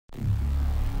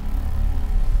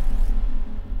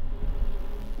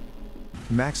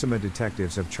Maxima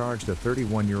detectives have charged a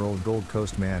 31-year-old Gold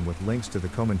Coast man with links to the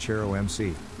Comanchero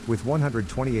MC, with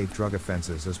 128 drug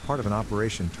offenses as part of an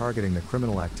operation targeting the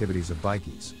criminal activities of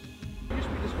bikies. Can you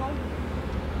speak this call?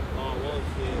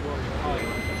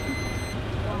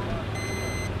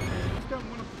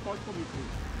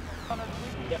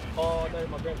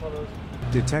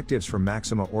 Detectives from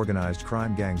Maxima Organized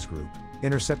Crime Gangs Group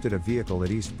intercepted a vehicle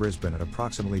at East Brisbane at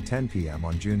approximately 10 p.m.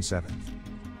 on June 7.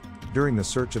 During the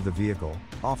search of the vehicle,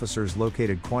 officers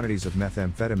located quantities of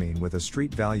methamphetamine with a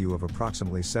street value of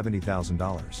approximately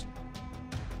 $70,000.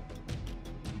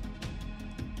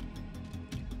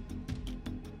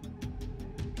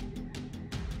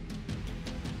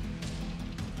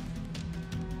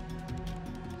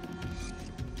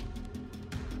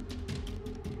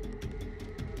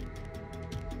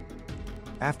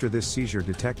 After this seizure,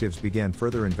 detectives began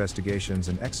further investigations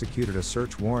and executed a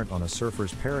search warrant on a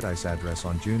Surfers Paradise address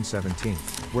on June 17,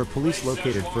 where police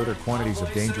located further quantities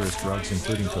of dangerous drugs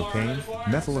including cocaine,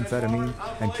 methamphetamine,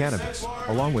 and cannabis,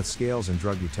 along with scales and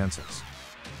drug utensils.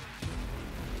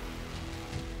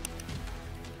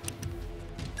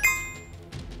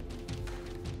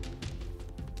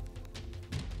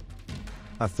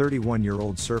 A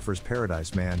 31-year-old Surfers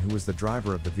Paradise man who was the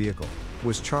driver of the vehicle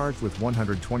was charged with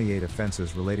 128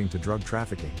 offenses relating to drug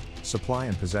trafficking, supply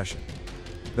and possession.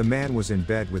 The man was in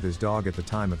bed with his dog at the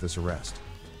time of this arrest.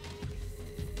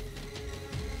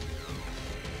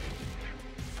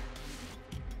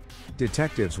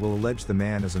 Detectives will allege the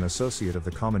man as an associate of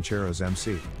the Comanchero's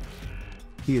MC.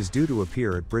 He is due to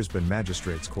appear at Brisbane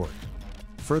Magistrates Court.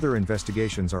 Further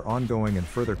investigations are ongoing and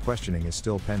further questioning is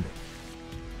still pending.